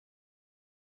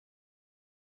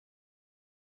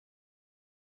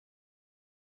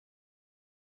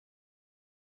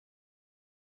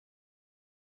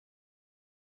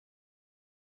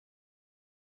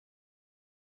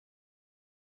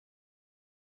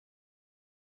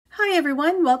Hi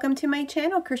everyone, welcome to my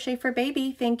channel Crochet for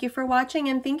Baby. Thank you for watching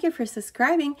and thank you for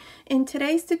subscribing. In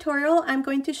today's tutorial, I'm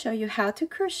going to show you how to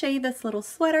crochet this little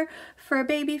sweater for a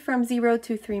baby from 0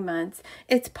 to 3 months.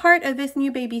 It's part of this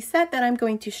new baby set that I'm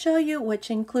going to show you, which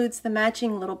includes the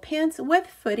matching little pants with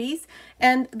footies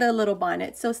and the little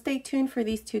bonnet. So stay tuned for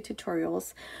these two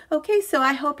tutorials. Okay, so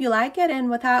I hope you like it, and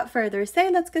without further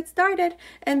ado, let's get started,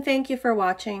 and thank you for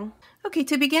watching. Okay,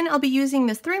 to begin, I'll be using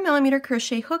this 3mm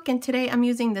crochet hook, and today I'm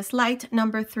using this light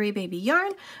number 3 baby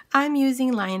yarn. I'm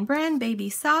using Lion Brand Baby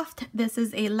Soft. This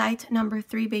is a light number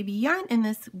 3 baby yarn in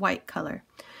this white color.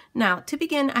 Now, to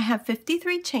begin, I have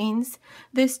 53 chains.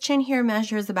 This chain here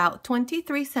measures about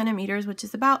 23 centimeters, which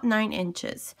is about 9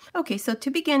 inches. Okay, so to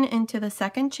begin, into the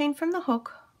second chain from the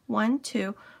hook, 1,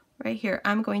 2, right here,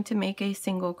 I'm going to make a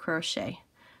single crochet.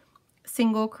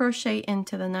 Single crochet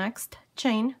into the next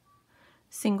chain,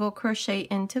 single crochet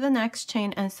into the next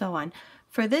chain, and so on.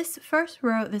 For this first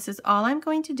row, this is all I'm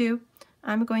going to do.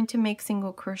 I'm going to make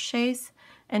single crochets,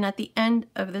 and at the end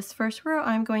of this first row,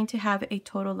 I'm going to have a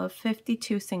total of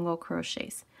 52 single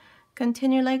crochets.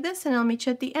 Continue like this, and I'll meet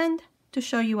you at the end to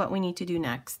show you what we need to do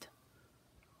next.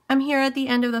 I'm here at the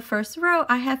end of the first row.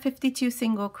 I have 52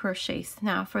 single crochets.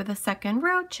 Now for the second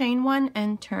row, chain 1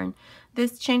 and turn.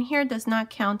 This chain here does not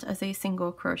count as a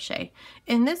single crochet.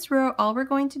 In this row, all we're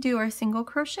going to do are single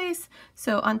crochets.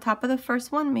 So on top of the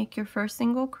first one, make your first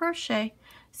single crochet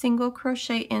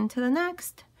into the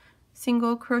next,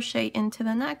 single crochet into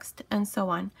the next, and so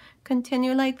on.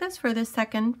 Continue like this for the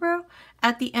second row.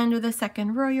 At the end of the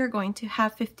second row, you're going to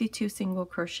have 52 single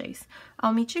crochets.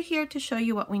 I'll meet you here to show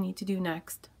you what we need to do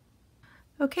next.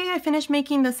 Okay, I finished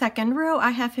making the second row.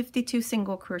 I have 52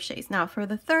 single crochets. Now for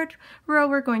the third row,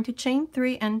 we're going to chain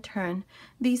 3 and turn.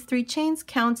 These 3 chains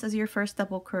counts as your first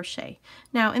double crochet.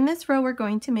 Now in this row, we're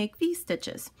going to make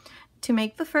V-stitches. To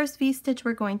make the first V-stitch,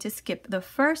 we're going to skip the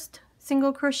first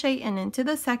single crochet, and into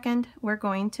the second, we're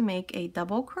going to make a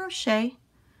double crochet,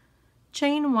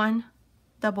 chain 1,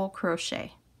 double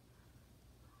crochet.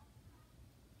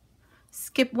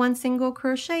 Skip 1 single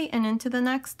crochet, and into the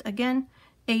next, again,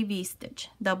 a V-stitch,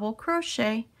 double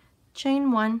crochet,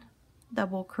 chain 1,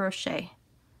 double crochet.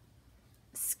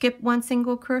 Skip 1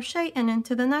 single crochet, and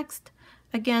into the next,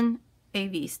 again, a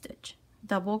V-stitch,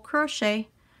 double crochet,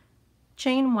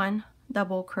 chain 1,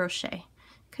 double crochet.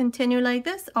 Continue like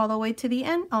this all the way to the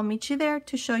end. I'll meet you there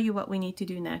to show you what we need to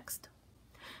do next.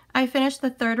 I finished the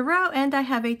third row, and I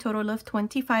have a total of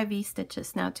 25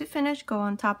 V-stitches. Now to finish, go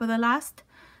on top of the last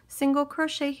single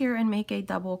crochet here and make a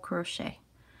double crochet.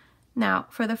 Now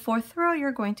for the fourth row,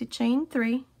 you're going to chain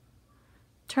 3,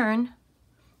 turn,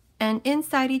 and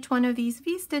inside each one of these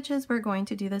V-stitches, we're going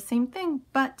to do the same thing,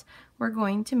 but we're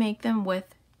going to make them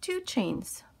with 2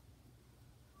 chains.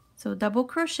 So double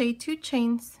crochet, 2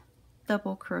 chains,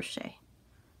 double crochet.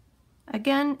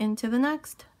 Again, into the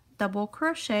next, double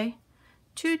crochet,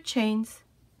 2 chains,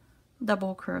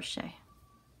 double crochet.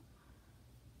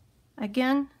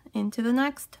 Again, into the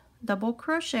next, double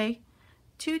crochet,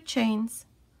 2 chains,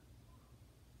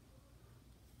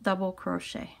 double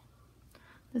crochet.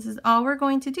 This is all we're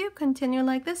going to do. Continue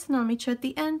like this, and I'll meet you at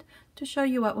the end to show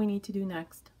you what we need to do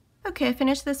next. Okay, I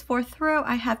finished this fourth row.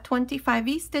 I have 25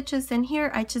 V-stitches in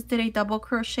here. I just did a double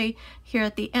crochet here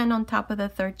at the end on top of the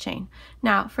third chain.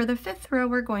 Now for the fifth row,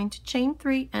 we're going to chain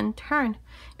 3 and turn.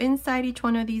 Inside each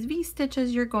one of these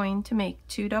V-stitches, you're going to make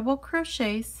 2 double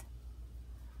crochets,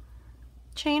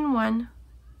 chain 1,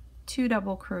 2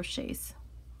 double crochets.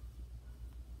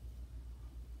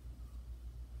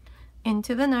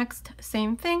 Into the next,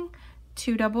 same thing,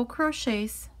 2 double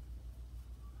crochets,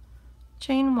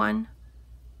 chain 1,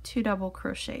 2 double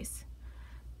crochets.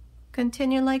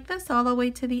 Continue like this all the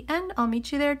way to the end. I'll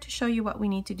meet you there to show you what we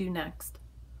need to do next.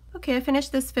 Okay, I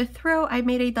finished this fifth row. I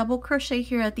made a double crochet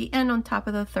here at the end on top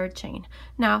of the third chain.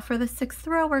 Now for the sixth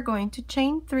row, we're going to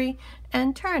chain 3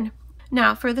 and turn.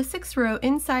 Now for the sixth row,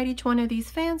 inside each one of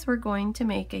these fans, we're going to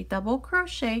make a double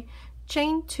crochet,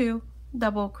 chain 2,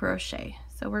 double crochet.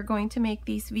 So we're going to make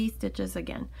these V-stitches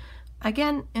again.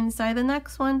 Again, inside the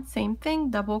next one, same thing,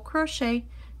 double crochet,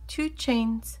 2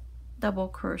 chains, double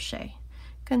crochet.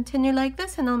 Continue like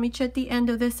this, and I'll meet you at the end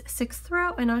of this sixth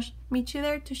row, and I'll meet you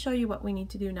there to show you what we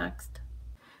need to do next.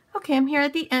 Okay, I'm here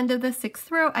at the end of the sixth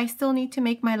row. I still need to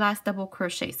make my last double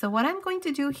crochet. So what I'm going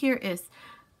to do here is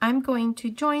I'm going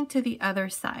to join to the other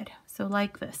side. So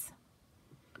like this.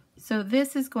 So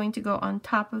this is going to go on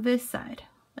top of this side,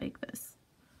 like this.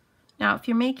 Now, if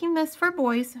you're making this for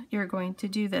boys, you're going to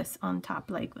do this on top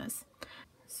like this.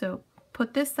 So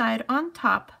put this side on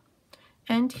top,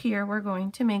 and here we're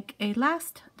going to make a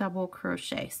last double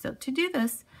crochet. So to do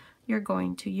this, you're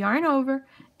going to yarn over,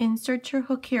 insert your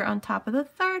hook here on top of the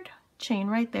third chain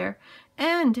right there,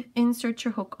 and insert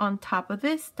your hook on top of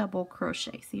this double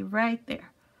crochet. See right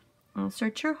there.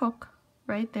 Insert your hook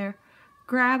right there,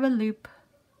 grab a loop,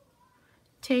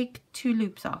 take 2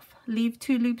 loops off, leave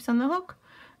 2 loops on the hook,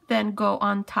 then go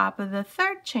on top of the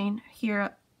third chain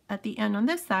here at the end on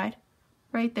this side,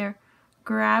 right there,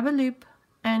 grab a loop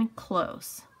and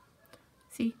close.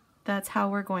 See, that's how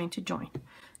we're going to join.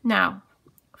 Now,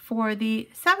 for the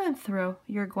 7th row,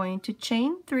 you're going to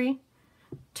chain 3,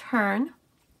 turn,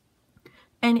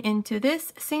 and into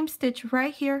this same stitch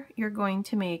right here, you're going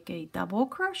to make a double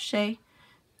crochet,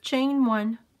 chain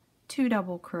 1, 2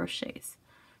 double crochets.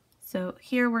 So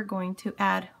here we're going to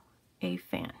add a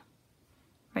fan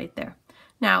right there.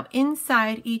 Now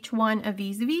inside each one of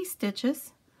these V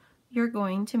stitches, you're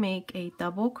going to make a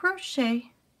double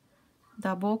crochet,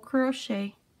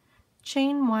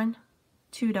 chain 1,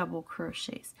 2 double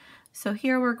crochets. So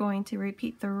here we're going to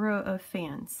repeat the row of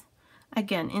fans.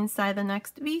 Again, inside the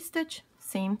next V stitch,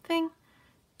 same thing,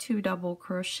 2 double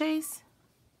crochets,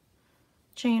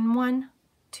 chain 1,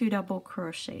 2 double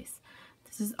crochets.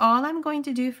 This is all I'm going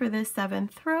to do for this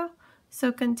 7th row.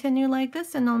 So continue like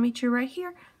this and I'll meet you right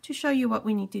here to show you what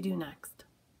we need to do next.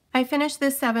 I finished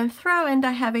this 7th row and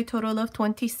I have a total of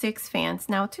 26 fans.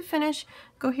 Now to finish,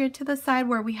 go here to the side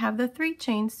where we have the 3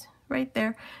 chains right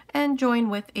there and join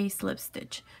with a slip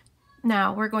stitch.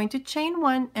 Now we're going to chain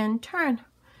 1 and turn.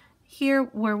 Here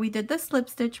where we did the slip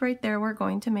stitch right there, we're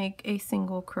going to make a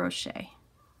single crochet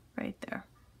right there.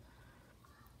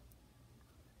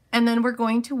 And then we're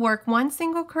going to work 1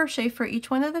 single crochet for each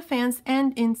one of the fans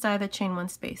and inside the chain 1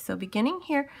 space. So beginning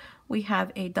here, we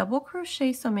have a double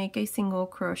crochet, so make a single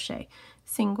crochet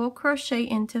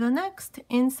into the next,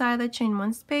 inside the chain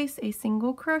 1 space, a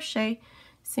single crochet,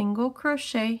 single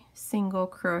crochet, single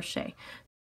crochet.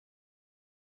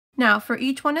 Now for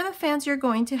each one of the fans, you're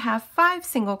going to have 5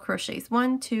 single crochets,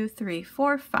 1, 2, 3,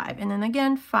 4, 5, and then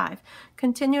again 5.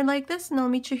 Continue like this and I'll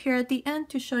meet you here at the end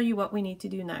to show you what we need to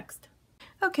do next.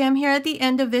 Okay, I'm here at the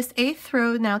end of this 8th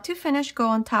row. Now to finish, go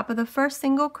on top of the first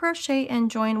single crochet and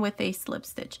join with a slip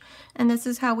stitch. And this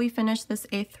is how we finish this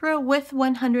 8th row with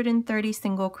 130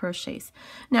 single crochets.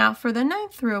 Now for the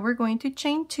 9th row, we're going to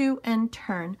chain 2 and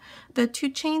turn. The 2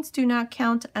 chains do not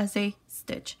count as a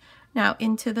stitch. Now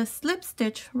into the slip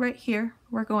stitch right here,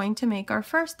 we're going to make our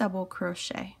first double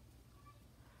crochet.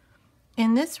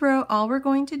 In this row, all we're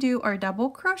going to do are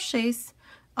double crochets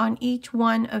on each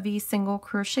one of these single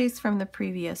crochets from the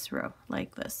previous row,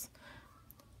 like this.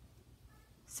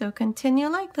 So continue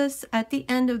like this. At the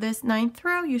end of this 9th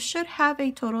row, you should have a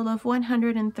total of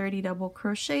 130 double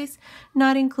crochets,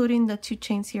 not including the 2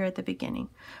 chains here at the beginning.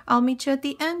 I'll meet you at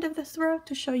the end of this row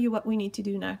to show you what we need to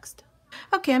do next.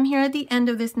 Okay, I'm here at the end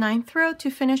of this 9th row. To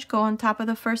finish, go on top of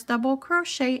the first double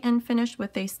crochet and finish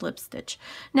with a slip stitch.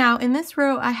 Now in this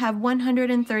row, I have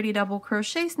 130 double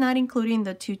crochets, not including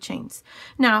the 2 chains.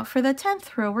 Now for the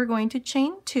 10th row, we're going to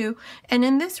chain 2, and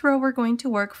in this row, we're going to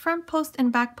work front post and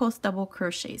back post double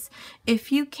crochets.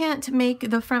 If you can't make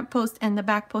the front post and the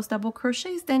back post double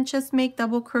crochets, then just make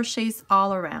double crochets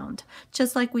all around,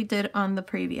 just like we did on the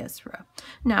previous row.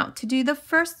 Now to do the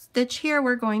first stitch here,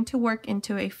 we're going to work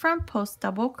into a front post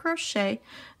double crochet,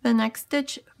 the next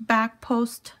stitch back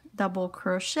post double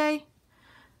crochet,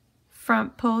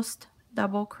 front post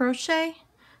double crochet,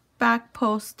 back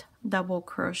post double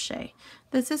crochet.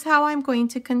 This is how I'm going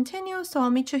to continue, so I'll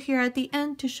meet you here at the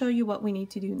end to show you what we need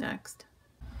to do next.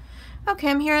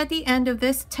 Okay, I'm here at the end of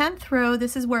this 10th row.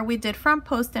 This is where we did front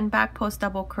post and back post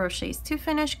double crochets. To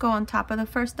finish, go on top of the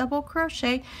first double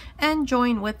crochet and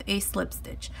join with a slip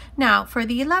stitch. Now for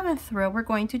the 11th row, we're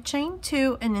going to chain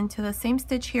 2 and into the same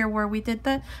stitch here where we did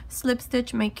the slip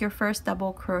stitch, make your first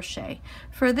double crochet.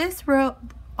 For this row,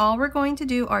 all we're going to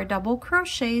do are double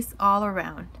crochets all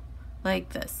around like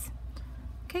this.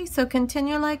 Okay, so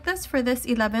continue like this for this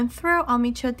 11th row. I'll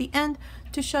meet you at the end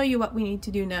to show you what we need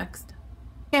to do next.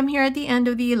 I'm here at the end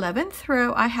of the 11th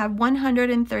row. I have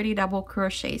 130 double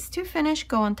crochets. To finish,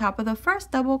 go on top of the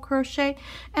first double crochet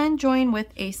and join with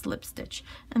a slip stitch.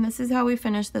 And this is how we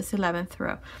finish this 11th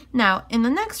row. Now, in the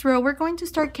next row, we're going to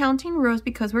start counting rows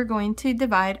because we're going to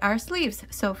divide our sleeves.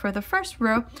 So for the first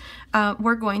row,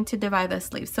 we're going to divide the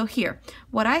sleeves. So here,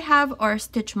 what I have are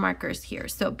stitch markers here.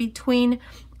 So between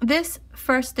this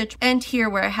first stitch and here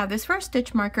where I have this first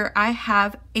stitch marker, I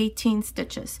have 18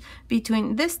 stitches.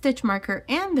 Between this stitch marker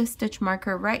and this stitch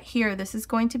marker right here, this is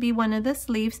going to be one of the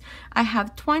sleeves, I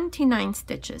have 29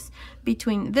 stitches.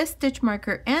 Between this stitch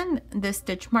marker and this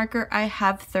stitch marker, I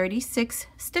have 36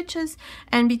 stitches,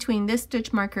 and between this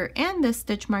stitch marker and this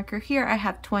stitch marker here, I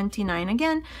have 29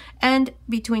 again, and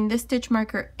between this stitch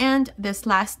marker and this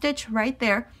last stitch right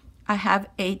there, I have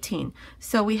 18.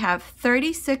 So we have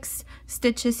 36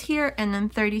 stitches here and then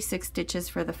 36 stitches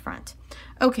for the front.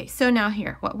 Okay, so now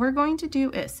here, what we're going to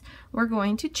do is we're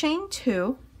going to chain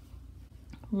 2,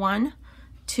 1,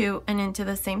 2, and into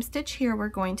the same stitch here, we're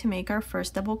going to make our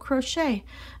first double crochet.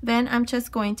 Then I'm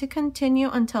just going to continue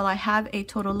until I have a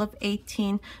total of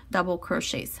 18 double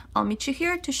crochets. I'll meet you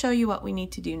here to show you what we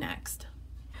need to do next.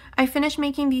 I finished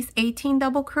making these 18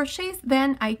 double crochets,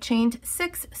 then I chained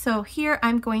 6. So here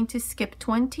I'm going to skip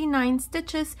 29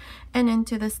 stitches, and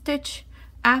into the stitch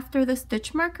after the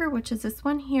stitch marker, which is this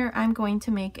one here, I'm going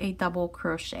to make a double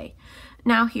crochet.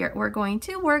 Now here, we're going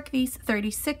to work these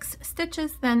 36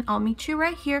 stitches, then I'll meet you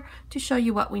right here to show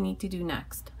you what we need to do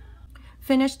next.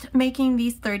 Finished making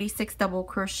these 36 double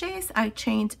crochets, I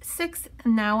chained 6,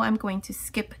 and now I'm going to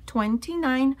skip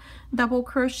 29 double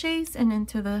crochets, and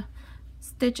into the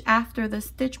stitch after the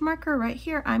stitch marker right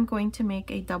here, I'm going to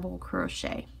make a double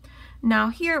crochet. Now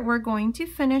here we're going to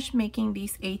finish making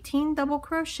these 18 double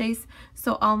crochets,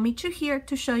 so I'll meet you here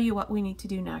to show you what we need to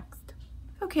do next.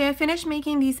 Okay, I finished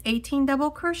making these 18 double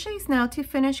crochets. Now to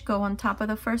finish, go on top of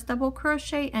the first double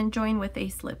crochet and join with a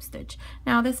slip stitch.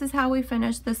 Now this is how we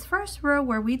finished this first row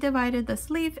where we divided the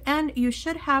sleeve, and you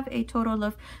should have a total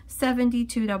of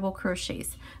 72 double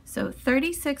crochets. So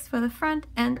 36 for the front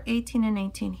and 18 and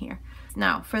 18 here.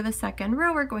 Now for the second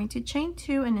row, we're going to chain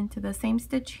 2, and into the same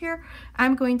stitch here,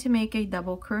 I'm going to make a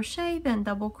double crochet, then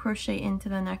double crochet into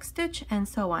the next stitch, and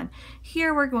so on.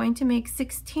 Here we're going to make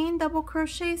 16 double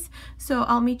crochets, so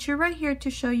I'll meet you right here to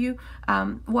show you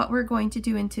what we're going to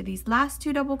do into these last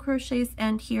 2 double crochets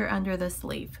and here under the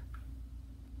sleeve.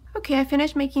 Okay, I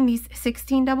finished making these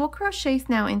 16 double crochets.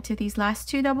 Now into these last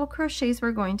 2 double crochets,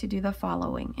 we're going to do the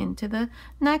following. Into the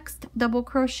next double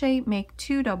crochet, make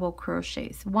 2 double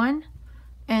crochets, 1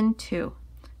 and 2.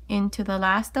 Into the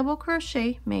last double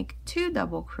crochet, make 2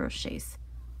 double crochets.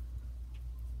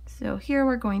 So here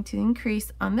we're going to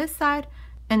increase on this side,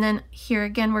 and then here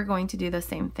again we're going to do the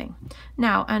same thing.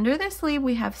 Now under the sleeve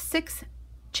we have 6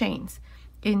 chains.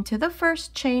 Into the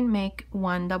first chain, make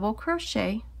 1 double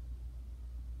crochet.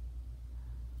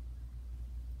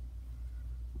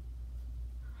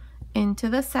 Into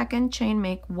the second chain,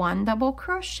 make 1 double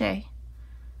crochet.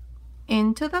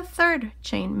 Into the third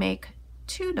chain, make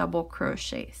 2 double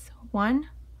crochets, 1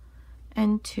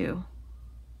 and 2.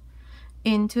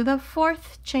 Into the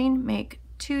fourth chain, make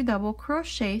 2 double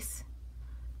crochets,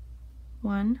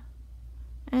 1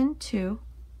 and 2.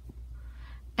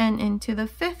 And into the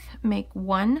fifth, make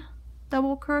 1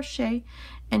 double crochet,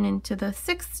 and into the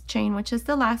sixth chain, which is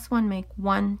the last one, make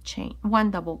 1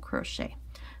 double crochet.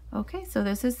 Okay, so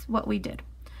this is what we did.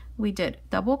 We did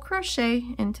double crochet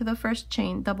into the first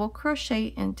chain, double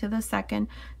crochet into the second,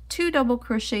 2 double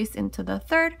crochets into the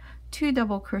third, 2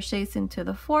 double crochets into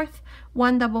the fourth,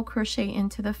 1 double crochet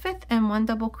into the fifth, and 1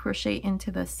 double crochet into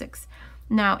the sixth.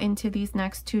 Now into these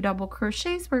next 2 double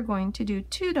crochets, we're going to do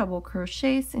 2 double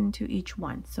crochets into each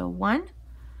one. So 1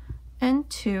 and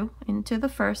 2 into the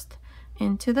first,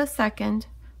 into the second,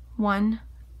 1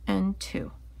 and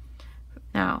 2.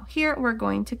 Now here we're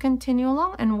going to continue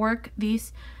along and work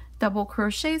these double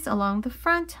crochets along the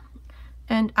front,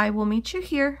 and I will meet you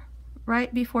here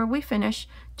right before we finish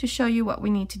to show you what we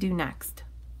need to do next.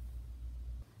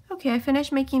 Okay, I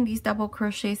finished making these double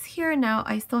crochets here. Now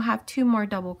I still have 2 more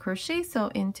double crochets, so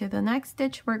into the next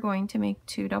stitch we're going to make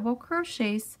 2 double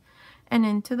crochets, and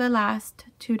into the last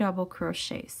 2 double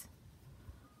crochets.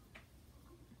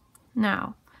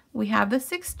 Now we have the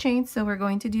 6 chains, so we're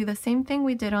going to do the same thing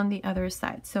we did on the other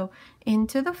side. So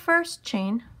into the first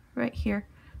chain right here,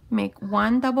 make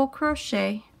 1 double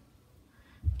crochet.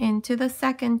 Into the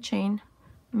second chain,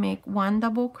 make 1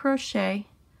 double crochet.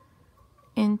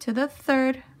 Into the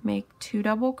third, make 2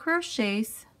 double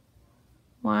crochets,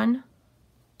 1,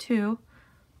 2.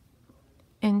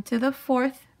 Into the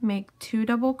fourth, make 2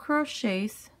 double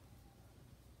crochets.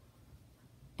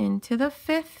 Into the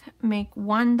fifth, make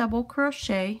 1 double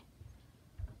crochet,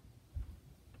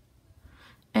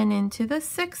 and into the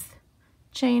sixth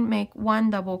chain, make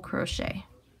 1 double crochet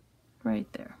right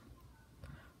there,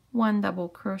 1 double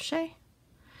crochet,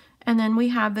 and then we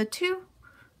have the 2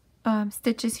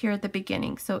 stitches here at the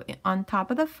beginning. So on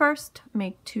top of the first,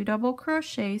 make 2 double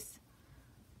crochets,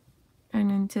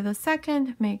 and into the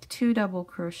second, make 2 double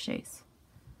crochets.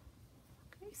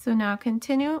 Okay, so now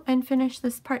continue and finish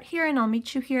this part here, and I'll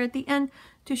meet you here at the end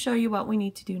to show you what we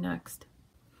need to do next.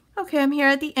 Okay, I'm here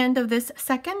at the end of this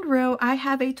second row. I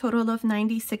have a total of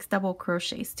 96 double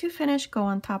crochets. To finish, go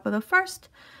on top of the first,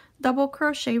 double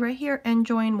crochet right here and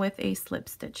join with a slip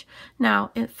stitch.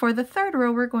 Now for the third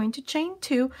row, we're going to chain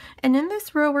 2, and in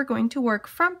this row we're going to work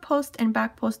front post and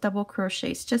back post double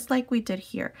crochets just like we did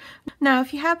here. Now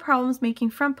if you have problems making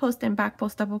front post and back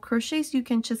post double crochets, you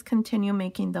can just continue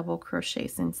making double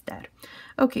crochets instead.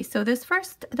 Okay, so this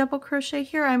first double crochet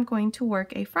here, I'm going to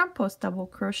work a front post double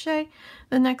crochet,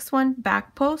 the next one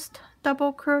back post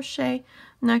double crochet,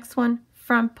 next one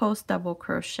front post double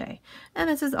crochet, and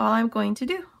this is all I'm going to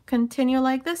do. Continue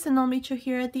like this, and I'll meet you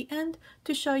here at the end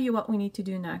to show you what we need to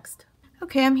do next.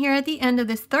 Okay, I'm here at the end of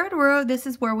this third row. This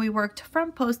is where we worked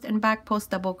front post and back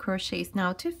post double crochets.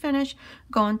 Now to finish,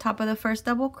 go on top of the first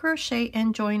double crochet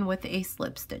and join with a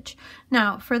slip stitch.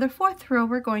 Now for the fourth row,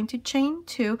 we're going to chain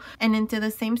 2, and into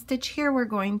the same stitch here, we're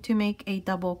going to make a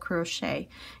double crochet.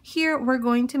 Here we're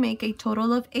going to make a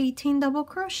total of 18 double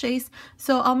crochets,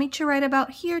 so I'll meet you right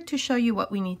about here to show you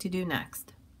what we need to do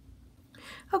next.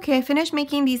 Okay, I finished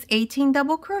making these 18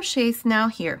 double crochets. Now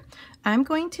here, I'm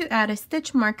going to add a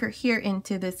stitch marker here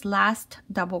into this last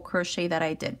double crochet that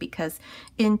I did, because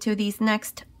into these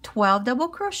next 12 double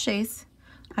crochets,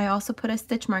 I also put a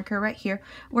stitch marker right here.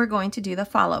 We're going to do the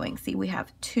following. See, we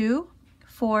have 2,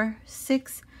 4,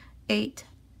 6, 8,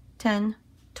 10,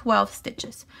 12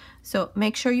 stitches. So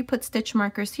make sure you put stitch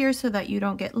markers here so that you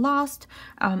don't get lost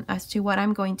as to what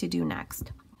I'm going to do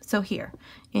next. So here,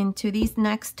 into these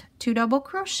next 2 double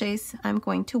crochets, I'm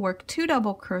going to work 2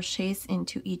 double crochets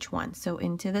into each one. So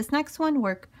into this next one,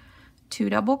 work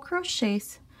 2 double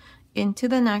crochets, into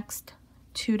the next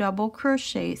 2 double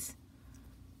crochets.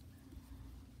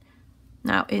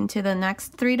 Now into the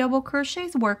next 3 double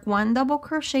crochets, work 1 double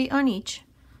crochet on each.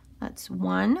 That's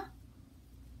 1,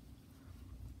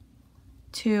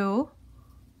 2,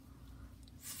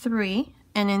 3.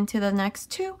 And into the next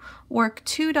 2, work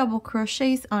 2 double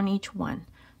crochets on each one.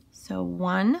 So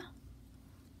 1,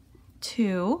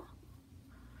 2,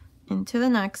 into the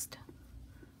next,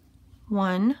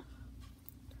 1,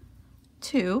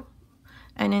 2,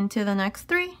 and into the next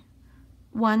 3,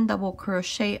 1 double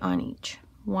crochet on each.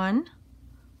 1,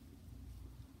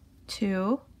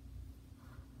 2,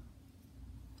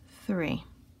 3.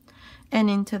 And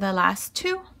into the last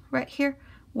 2 right here,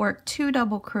 work 2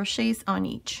 double crochets on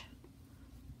each.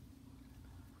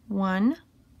 1,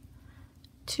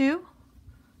 2,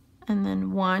 and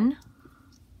then 1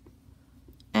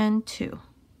 and 2.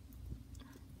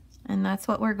 And that's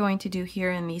what we're going to do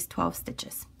here in these 12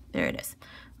 stitches. There it is.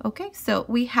 Okay, so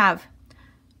we have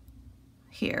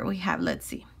here, let's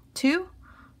see, 2,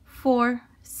 4,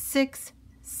 6,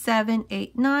 7,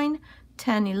 8, 9,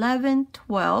 10, 11,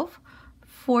 12,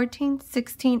 14,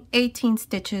 16, 18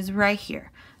 stitches right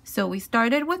here. So we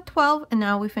started with 12 and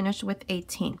now we finished with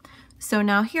 18. So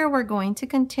now here we're going to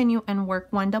continue and work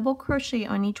 1 double crochet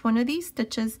on each one of these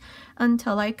stitches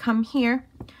until I come here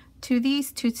to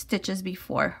these 2 stitches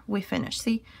before we finish.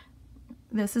 See,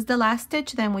 this is the last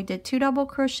stitch, then we did 2 double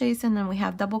crochets, and then we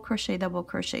have double crochet, double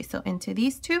crochet. So into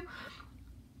these 2,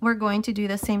 we're going to do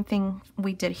the same thing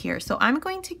we did here. So I'm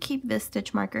going to keep this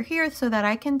stitch marker here so that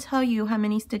I can tell you how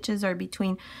many stitches are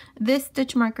between this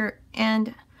stitch marker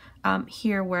and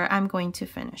here where I'm going to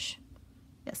finish.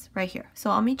 Yes, right here. So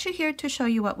I'll meet you here to show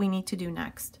you what we need to do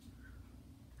next.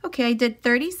 Okay, I did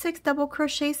 36 double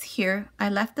crochets here. I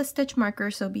left the stitch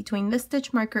marker, so between this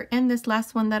stitch marker and this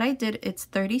last one that I did, it's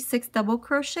 36 double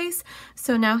crochets.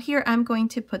 So now here I'm going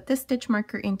to put this stitch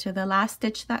marker into the last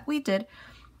stitch that we did,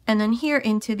 and then here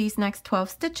into these next 12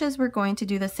 stitches, we're going to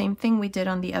do the same thing we did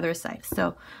on the other side.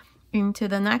 So into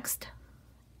the next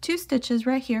 2 stitches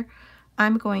right here,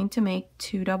 I'm going to make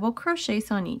 2 double crochets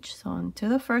on each. So into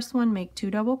the first one, make 2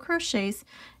 double crochets,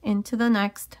 into the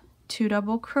next 2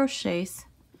 double crochets,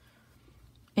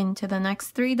 into the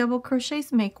next 3 double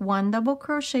crochets, make 1 double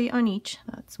crochet on each.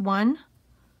 That's 1,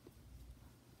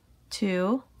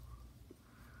 2,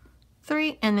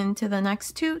 3, and into the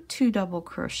next 2 double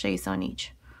crochets on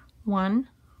each. 1,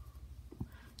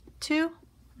 2,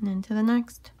 and into the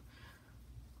next,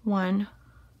 1,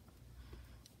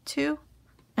 2,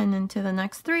 and into the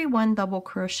next 3, 1 double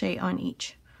crochet on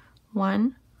each.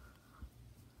 1,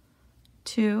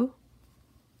 2,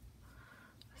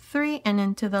 3, and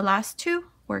into the last 2,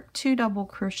 work 2 double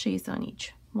crochets on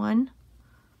each. 1,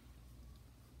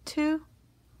 2,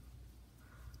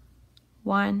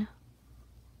 1,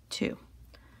 2,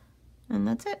 and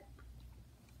that's it.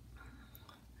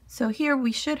 So here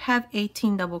we should have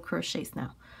 18 double crochets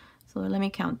now. So let me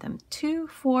count them. 2,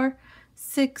 4,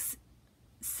 6,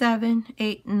 7,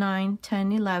 8, 9,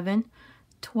 10, 11,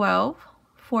 12,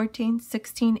 14,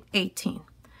 16, 18.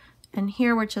 And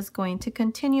here we're just going to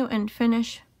continue and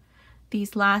finish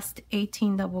these last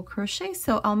 18 double crochets.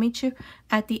 So I'll meet you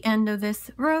at the end of this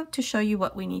row to show you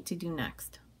what we need to do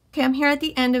next. Okay, I'm here at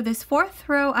the end of this fourth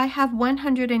row. I have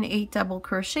 108 double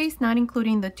crochets, not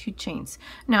including the 2 chains.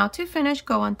 Now to finish,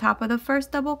 go on top of the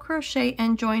first double crochet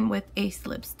and join with a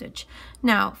slip stitch.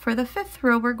 Now for the fifth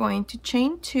row, we're going to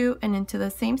chain 2 and into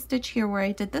the same stitch here where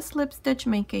I did the slip stitch,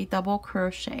 make a double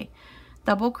crochet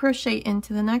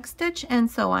into the next stitch,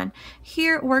 and so on.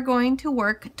 Here we're going to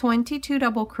work 22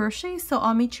 double crochets, so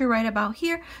I'll meet you right about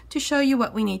here to show you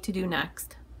what we need to do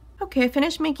next. Okay, I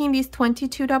finished making these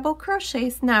 22 double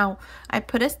crochets. Now I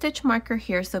put a stitch marker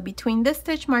here, so between this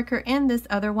stitch marker and this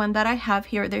other one that I have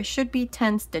here, there should be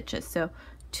 10 stitches. So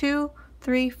 2,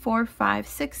 3, 4, 5,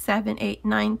 6, 7, 8,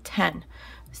 9, 10.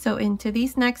 So into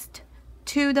these next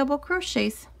 2 double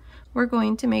crochets, we're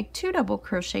going to make 2 double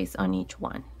crochets on each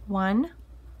one. 1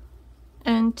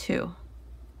 and 2.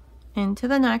 Into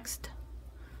the next,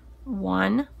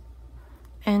 1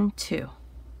 and 2.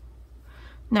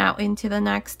 Now into the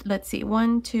next, let's see,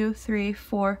 1, 2, 3,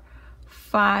 4,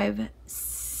 5,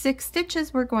 6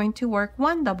 stitches. We're going to work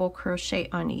 1 double crochet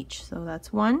on each. So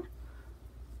that's 1,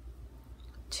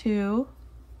 2,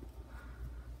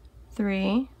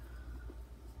 3,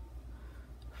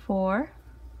 4,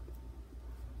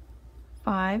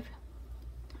 5,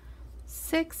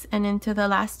 6, and into the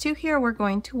last 2 here, we're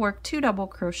going to work 2 double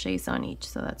crochets on each.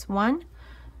 So that's 1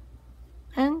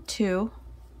 and 2,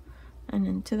 and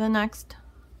into the next,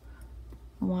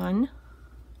 1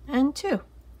 and 2.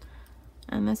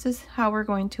 And this is how we're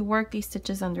going to work these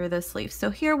stitches under the sleeve.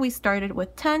 So here we started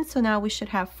with 10, so now we should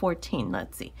have 14.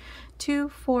 Let's see, 2,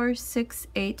 4, 6,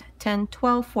 8, 10,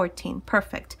 12, 14.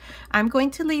 Perfect. I'm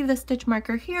going to leave the stitch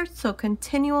marker here, so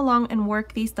continue along and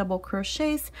work these double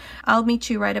crochets. I'll meet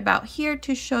you right about here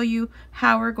to show you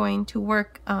how we're going to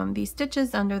work these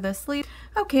stitches under the sleeve.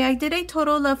 Okay, I did a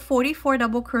total of 44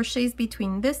 double crochets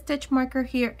between this stitch marker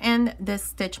here and this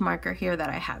stitch marker here that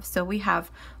I have. So we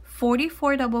have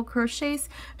 44 double crochets,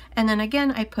 and then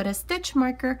again I put a stitch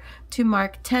marker to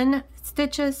mark 10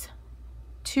 stitches,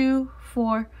 2,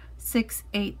 4, 6,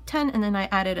 8, 10, and then I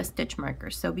added a stitch marker.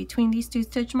 So between these 2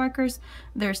 stitch markers,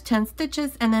 there's 10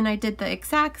 stitches, and then I did the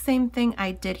exact same thing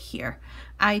I did here.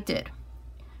 I did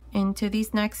into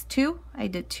these next 2, I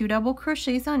did 2 double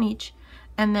crochets on each,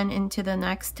 and then into the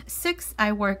next 6,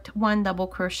 I worked 1 double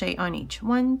crochet on each.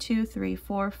 1, 2, 3,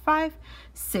 4, 5,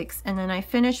 6, and then I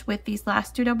finished with these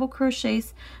last 2 double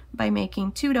crochets by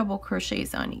making 2 double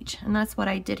crochets on each. And that's what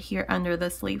I did here under the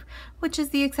sleeve, which is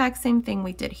the exact same thing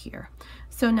we did here.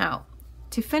 So now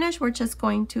to finish, we're just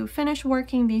going to finish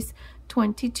working these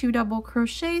 22 double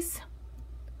crochets.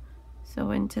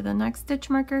 So into the next stitch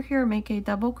marker here, make a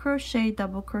double crochet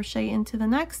into the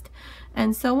next,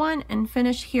 and so on, and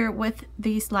finish here with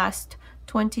these last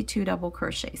 22 double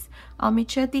crochets. I'll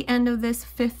meet you at the end of this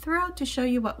 5th row to show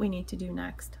you what we need to do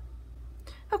next.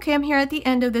 Okay, I'm here at the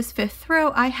end of this 5th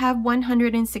row. I have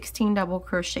 116 double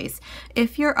crochets.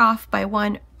 If you're off by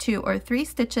 1, 2, or 3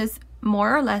 stitches,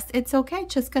 more or less, it's okay.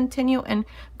 Just continue and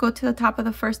go to the top of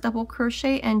the first double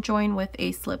crochet and join with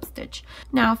a slip stitch.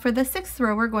 Now for the 6th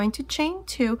row, we're going to chain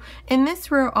 2. In this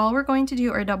row, all we're going to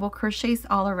do are double crochets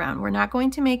all around. We're not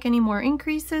going to make any more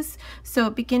increases.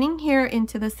 So beginning here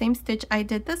into the same stitch, I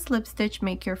did the slip stitch,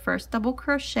 make your first double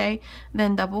crochet,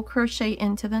 then double crochet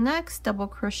into the next, double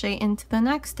crochet into the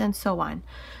next, and so on.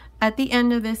 At the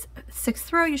end of this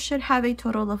 6th row, you should have a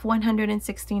total of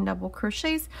 116 double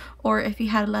crochets, or if you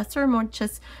had less or more,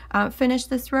 just finish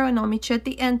this row and I'll meet you at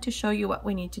the end to show you what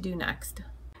we need to do next.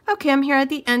 Okay, I'm here at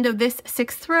the end of this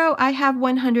 6th row. I have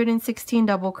 116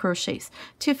 double crochets.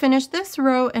 To finish this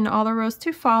row and all the rows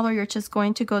to follow, you're just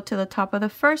going to go to the top of the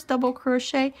first double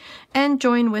crochet and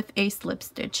join with a slip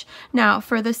stitch. Now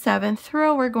for the 7th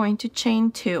row, we're going to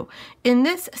chain 2. In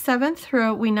this 7th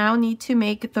row, we now need to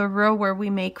make the row where we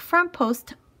make front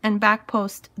post and back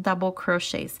post double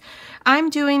crochets. I'm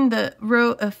doing the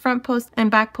row of front post and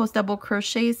back post double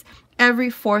crochets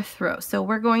every 4th row. So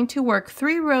we're going to work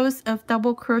 3 rows of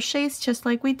double crochets just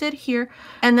like we did here,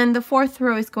 and then the 4th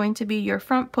row is going to be your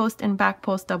front post and back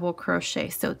post double crochet.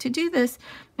 So to do this,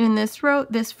 in this row,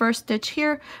 this first stitch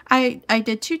here, I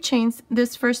did 2 chains.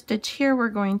 This first stitch here, we're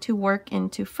going to work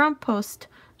into front post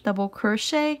double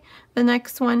crochet, the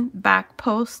next one back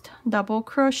post double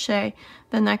crochet,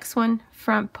 the next one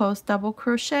front post double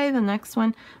crochet, the next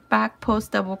one back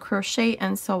post double crochet,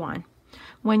 and so on.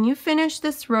 When you finish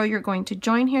this row, you're going to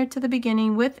join here to the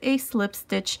beginning with a slip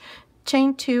stitch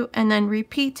chain 2, and then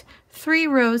repeat 3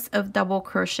 rows of double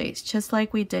crochets, just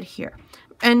like we did here.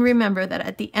 And remember that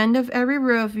at the end of every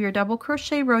row of your double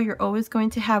crochet row, you're always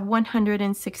going to have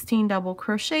 116 double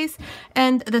crochets,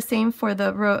 and the same for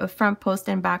the row of front post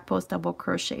and back post double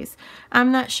crochets.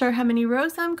 I'm not sure how many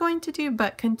rows I'm going to do,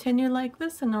 but continue like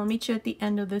this, and I'll meet you at the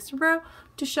end of this row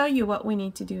to show you what we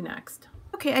need to do next.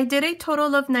 Okay, I did a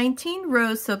total of 19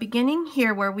 rows, so beginning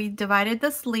here where we divided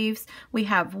the sleeves, we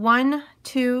have 1,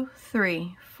 2,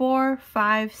 3, 4,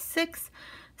 5, 6,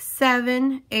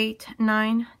 7, 8,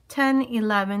 9, 10,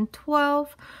 11,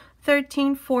 12,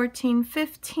 13, 14,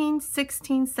 15,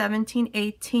 16, 17,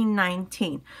 18,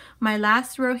 19. My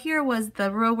last row here was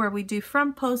the row where we do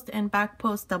front post and back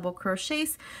post double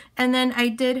crochets, and then I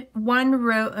did 1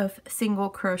 row of single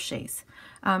crochets.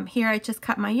 Here I just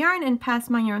cut my yarn and passed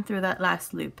my yarn through that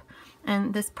last loop.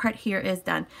 And this part here is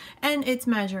done, and it's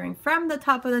measuring from the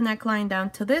top of the neckline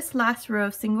down to this last row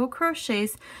of single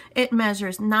crochets. It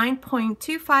measures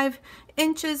 9.25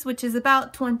 inches, which is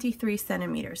about 23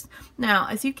 centimeters. Now,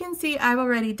 as you can see, I've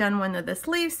already done one of the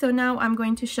sleeves, so now I'm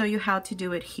going to show you how to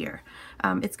do it here.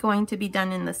 It's going to be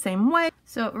done in the same way.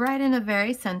 So right in the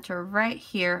very center, right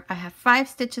here, I have 5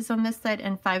 stitches on this side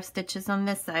and 5 stitches on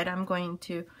this side. I'm going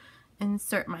to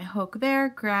insert my hook there,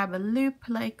 grab a loop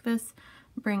like this,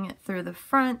 bring it through the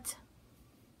front,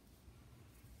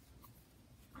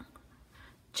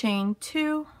 chain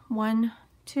 2, 1,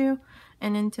 2,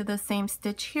 and into the same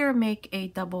stitch here, make a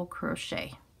double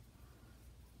crochet.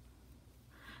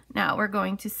 Now we're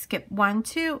going to skip 1,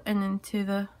 2, and into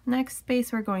the next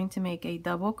space we're going to make a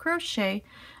double crochet.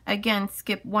 Again,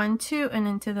 skip 1, 2, and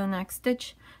into the next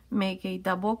stitch, make a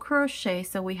double crochet.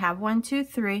 So we have 1, 2,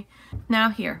 3. Now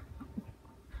here,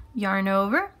 yarn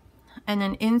over, and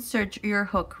then insert your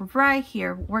hook right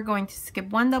here. We're going to skip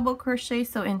 1 double crochet,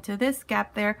 so into this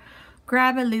gap there,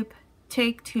 grab a loop,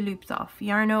 take 2 loops off,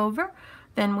 yarn over,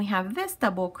 then we have this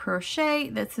double crochet.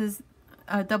 This is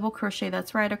a double crochet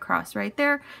that's right across right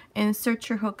there. Insert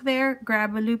your hook there,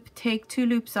 grab a loop, take 2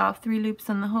 loops off, 3 loops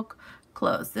on the hook,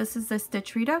 close. This is a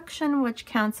stitch reduction, which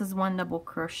counts as 1 double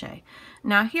crochet.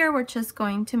 Now here we're just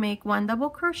going to make 1 double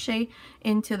crochet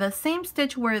into the same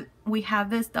stitch where we have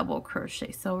this double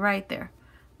crochet. So right there,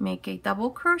 make a double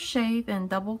crochet, then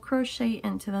double crochet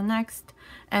into the next,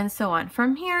 and so on.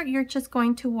 From here, you're just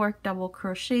going to work double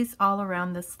crochets all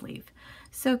around the sleeve.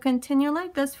 So continue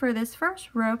like this for this first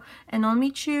row, and I'll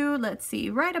meet you, let's see,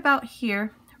 right about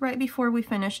here, right before we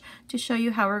finish, to show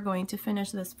you how we're going to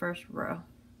finish this first row.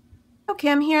 Okay,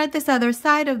 I'm here at this other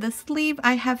side of the sleeve.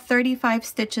 I have 35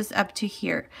 stitches up to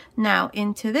here. Now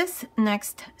into this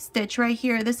next stitch right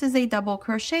here, this is a double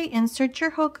crochet. Insert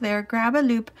your hook there, grab a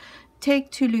loop,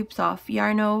 take 2 loops off,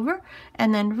 yarn over,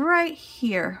 and then right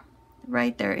here,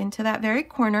 right there into that very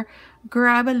corner,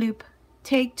 grab a loop,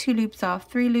 take 2 loops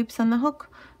off, 3 loops on the hook,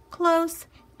 close,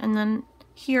 and then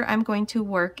here I'm going to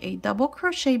work a double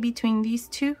crochet between these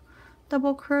 2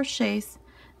 double crochets,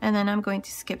 and then I'm going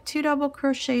to skip 2 double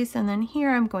crochets, and then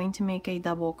here I'm going to make a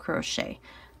double crochet.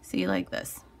 See, like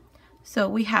this. So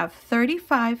we have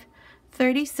 35,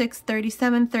 36,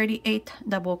 37, 38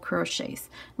 double crochets.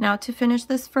 Now to finish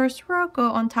this first row, go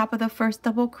on top of the first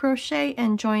double crochet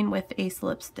and join with a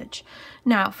slip stitch.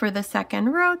 Now for the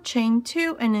second row, chain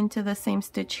 2, and into the same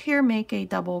stitch here, make a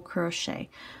double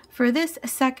crochet. For this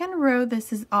second row,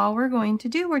 this is all we're going to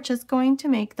do. We're just going to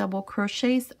make double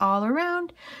crochets all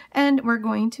around, and we're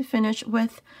going to finish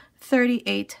with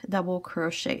 38 double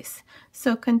crochets.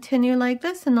 So continue like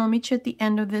this, and I'll meet you at the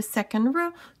end of this second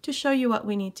row to show you what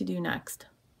we need to do next.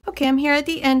 Okay, I'm here at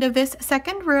the end of this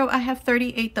second row. I have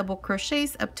 38 double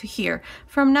crochets up to here.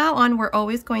 From now on, we're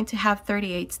always going to have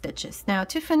 38 stitches. Now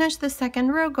to finish the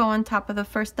second row, go on top of the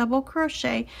first double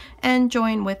crochet and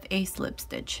join with a slip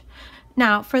stitch.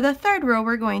 Now for the third row,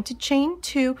 we're going to chain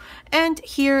 2, and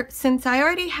here, since I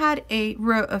already had a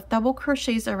row of double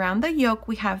crochets around the yoke,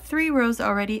 we have 3 rows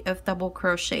already of double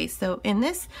crochets. So in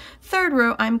this third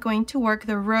row, I'm going to work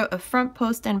the row of front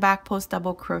post and back post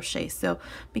double crochet. So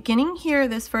beginning here,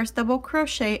 this first double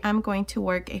crochet, I'm going to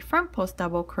work a front post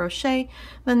double crochet.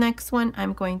 The next one,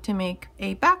 I'm going to make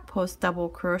a back post double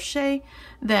crochet,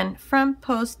 then front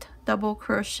post double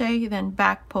crochet, then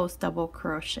back post double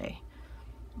crochet.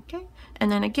 Okay,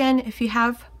 and then again, if you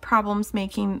have problems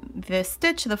making this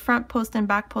stitch, the front post and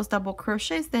back post double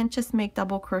crochets, then just make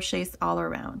double crochets all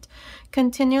around.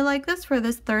 Continue like this for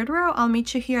this third row. I'll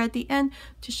meet you here at the end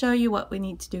to show you what we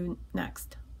need to do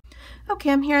next.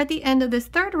 Okay, I'm here at the end of this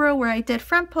third row where I did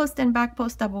front post and back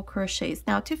post double crochets.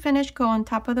 Now to finish, go on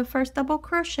top of the first double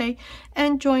crochet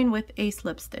and join with a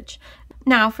slip stitch.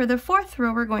 Now for the fourth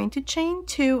row, we're going to chain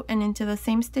 2, and into the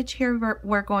same stitch here,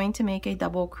 we're going to make a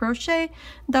double crochet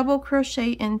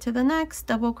into the next,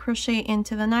 double crochet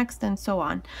into the next, and so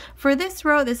on. For this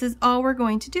row, this is all we're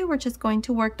going to do. We're just going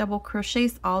to work double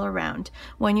crochets all around.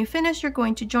 When you finish, you're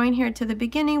going to join here to the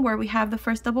beginning where we have the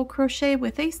first double crochet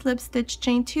with a slip stitch,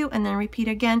 chain 2, and then repeat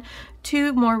again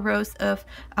 2 more rows of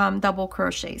double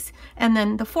crochets. And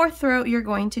then the fourth row, you're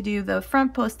going to do the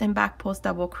front post and back post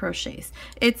double crochets.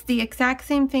 It's the exact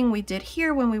same thing we did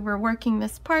here when we were working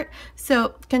this part.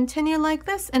 So continue like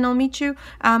this, and I'll meet you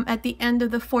at the end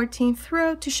of the 14th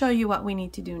row to show you what we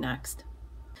need to do next.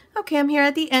 Okay, I'm here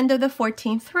at the end of the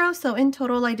 14th row, so in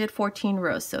total I did 14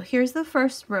 rows. So here's the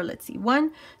first row. Let's see,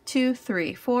 1, 2,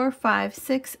 3, 4, 5,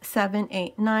 6, 7,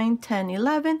 8, 9, 10,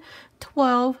 11,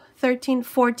 12, 13,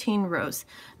 14 rows.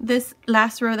 This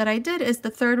last row that I did is the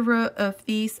third row of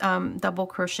these double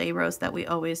crochet rows that we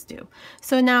always do.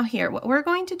 So now here, what we're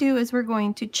going to do is we're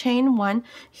going to chain 1.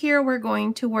 Here we're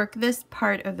going to work this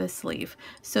part of the sleeve.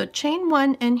 So chain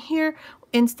 1, and here,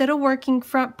 instead of working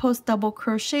front post double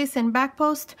crochets and back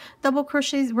post double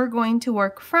crochets, we're going to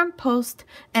work front post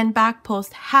and back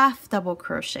post half double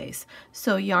crochets.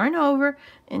 So yarn over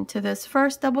into this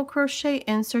first double crochet,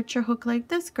 insert your hook like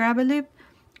this, grab a loop,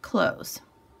 close.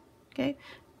 Okay,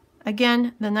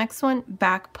 again, the next one,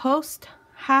 back post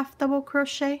half double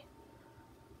crochet,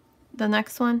 the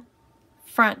next one,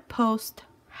 front post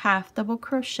half double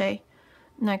crochet,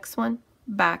 next one,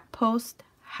 back post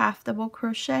half double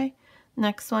crochet,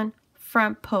 next one,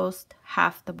 front post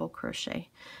half double crochet.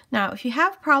 Now if you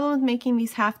have problems making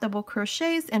these half double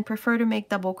crochets and prefer to make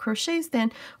double crochets,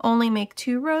 then only make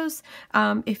 2 rows.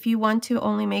 If you want to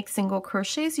only make single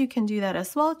crochets, you can do that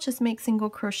as well. Just make single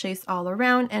crochets all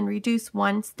around and reduce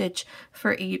 1 stitch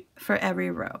for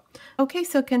every row. Okay,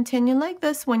 so continue like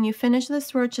this. When you finish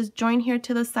this row, just join here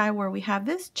to the side where we have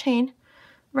this chain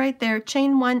right there,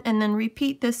 chain 1, and then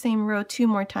repeat the same row 2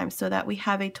 more times so that we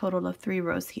have a total of 3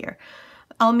 rows here.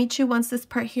 I'll meet you once this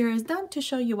part here is done to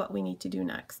show you what we need to do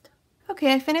next.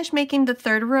 Okay, I finished making the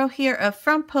third row here of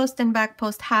front post and back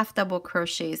post half double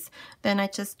crochets. Then I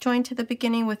just joined to the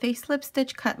beginning with a slip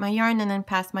stitch, cut my yarn, and then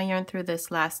pass my yarn through this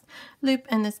last loop,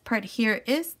 and this part here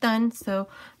is done. So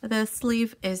the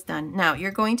sleeve is done. Now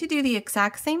you're going to do the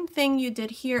exact same thing you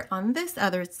did here on this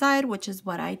other side, which is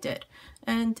what I did.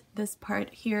 And this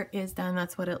part here is done.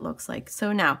 That's what it looks like.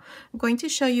 So now I'm going to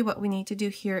show you what we need to do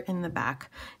here in the back.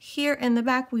 Here in the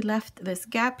back, we left this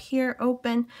gap here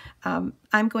open.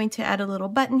 I'm going to add a little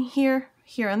button here.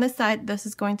 Here on this side, this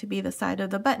is going to be the side of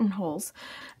the buttonholes.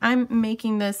 I'm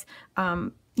making this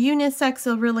unisex,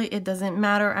 so really it doesn't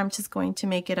matter. I'm just going to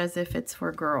make it as if it's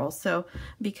for girls. So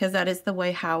because that is the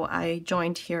way how I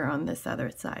joined here on this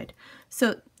other side.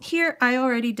 So here I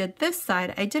already did this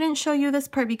side. I didn't show you this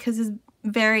part because it's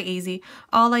very easy.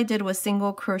 All I did was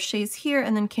single crochets here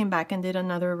and then came back and did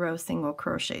another row single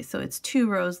crochet. So it's 2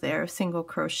 rows there of single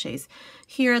crochets.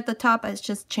 Here at the top, I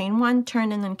just chain 1,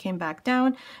 turn, and then came back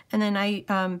down. And then I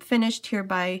finished here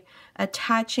by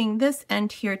attaching this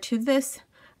end here to this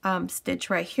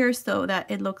stitch right here so that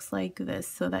it looks like this,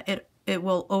 so that it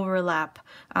will overlap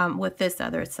with this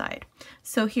other side.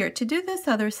 So here, to do this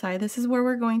other side, this is where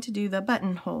we're going to do the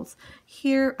buttonholes.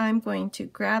 Here I'm going to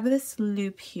grab this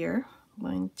loop here. I'm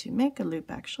going to make a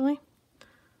loop actually,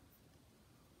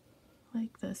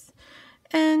 like this.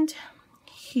 And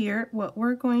here what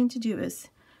we're going to do is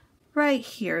right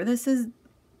here, this is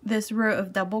this row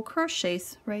of double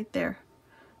crochets right there.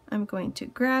 I'm going to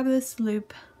grab this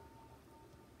loop,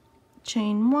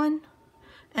 chain 1,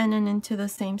 and then into the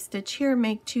same stitch here,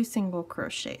 make 2 single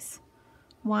crochets,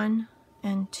 1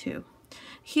 and 2.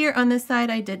 Here on this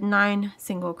side, I did 9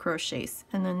 single crochets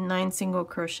and then 9 single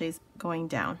crochets going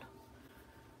down.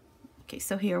 Okay,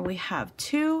 so here we have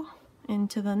 2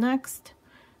 into the next,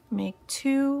 make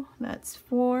 2, that's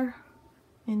 4,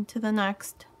 into the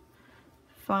next,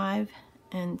 5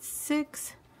 and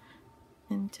 6,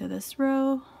 into this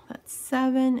row, that's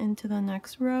 7, into the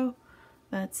next row,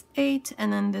 that's 8,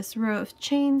 and then this row of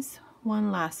chains,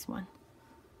 1 last one.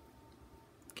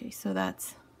 Okay, so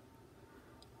that's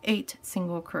 8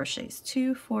 single crochets,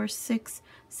 2, 4, 6,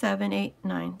 7, 8,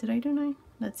 9. Did I do 9?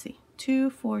 Let's see, 2,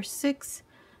 4, 6,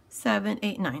 7,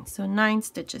 8, 9. So 9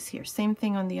 stitches here. Same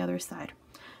thing on the other side.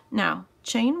 Now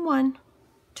chain 1,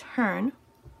 turn.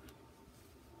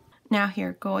 Now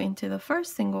here, go into the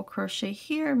first single crochet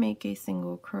here, make a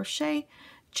single crochet,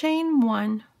 chain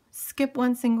 1, skip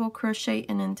 1 single crochet,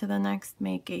 and into the next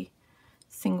make a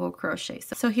single crochet.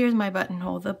 So here's my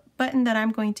buttonhole. The button that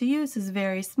I'm going to use is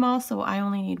very small, so I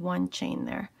only need 1 chain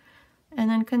there. And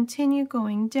then continue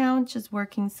going down, just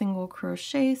working single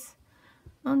crochets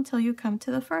until you come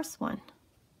to the first one,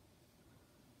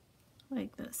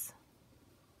 like this.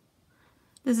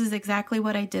 This is exactly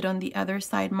what I did on the other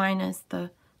side minus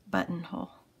the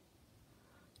buttonhole.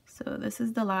 So this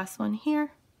is the last one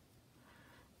here.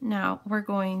 Now we're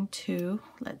going to,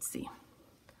 let's see,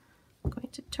 I'm going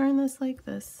to turn this like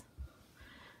this.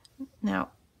 Now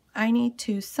I need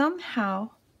to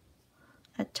somehow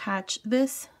attach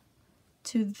this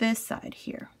to this side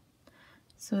here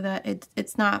so that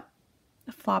it's not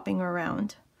flopping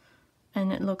around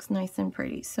and it looks nice and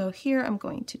pretty. So here I'm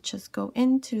going to just go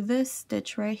into this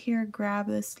stitch right here, grab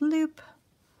this loop,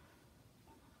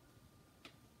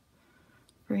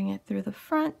 bring it through the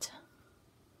front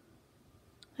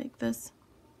like this,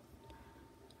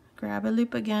 grab a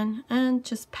loop again, and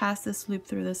just pass this loop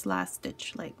through this last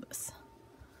stitch like this.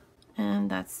 And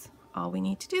that's all we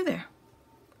need to do there.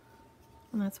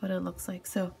 And that's what it looks like.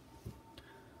 So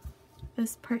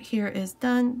this part here is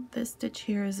done. This stitch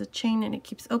here is a chain and it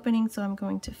keeps opening, so I'm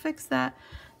going to fix that.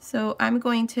 So I'm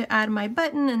going to add my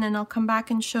button and then I'll come back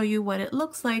and show you what it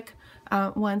looks like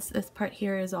once this part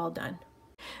here is all done.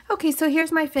 Okay, so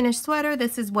here's my finished sweater.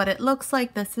 This is what it looks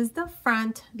like. This is the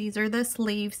front, these are the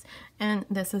sleeves, and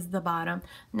this is the bottom.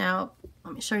 Now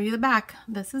let me show you the back.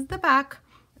 This is the back.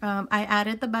 I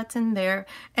added the button there,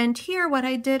 and here what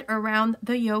I did around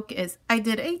the yoke is I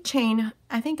did a chain.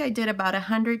 I think I did about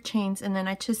 100 chains, and then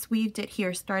I just weaved it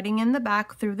here starting in the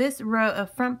back through this row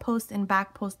of front post and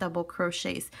back post double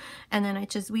crochets, and then I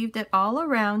just weaved it all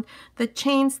around. The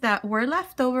chains that were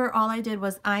left over, all I did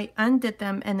was I undid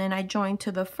them and then I joined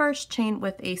to the first chain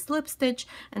with a slip stitch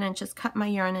and then just cut my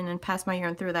yarn and then pass my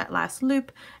yarn through that last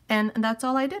loop, and that's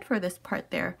all I did for this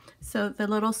part there. So the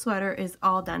little sweater is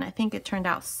all done. I think it turned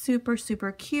out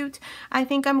super cute. I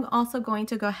think I'm also going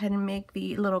to go ahead and make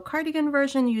the little cardigan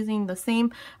version using the same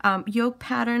yoke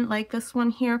pattern like this one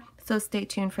here, so stay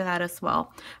tuned for that as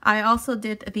well. I also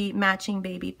did the matching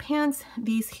baby pants.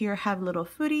 These here have little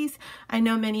footies. I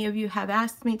know many of you have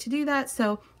asked me to do that,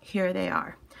 so here they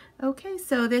are. Okay,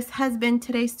 so this has been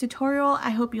today's tutorial. I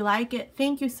hope you like it.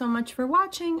 Thank you so much for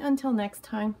watching. Until next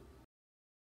time.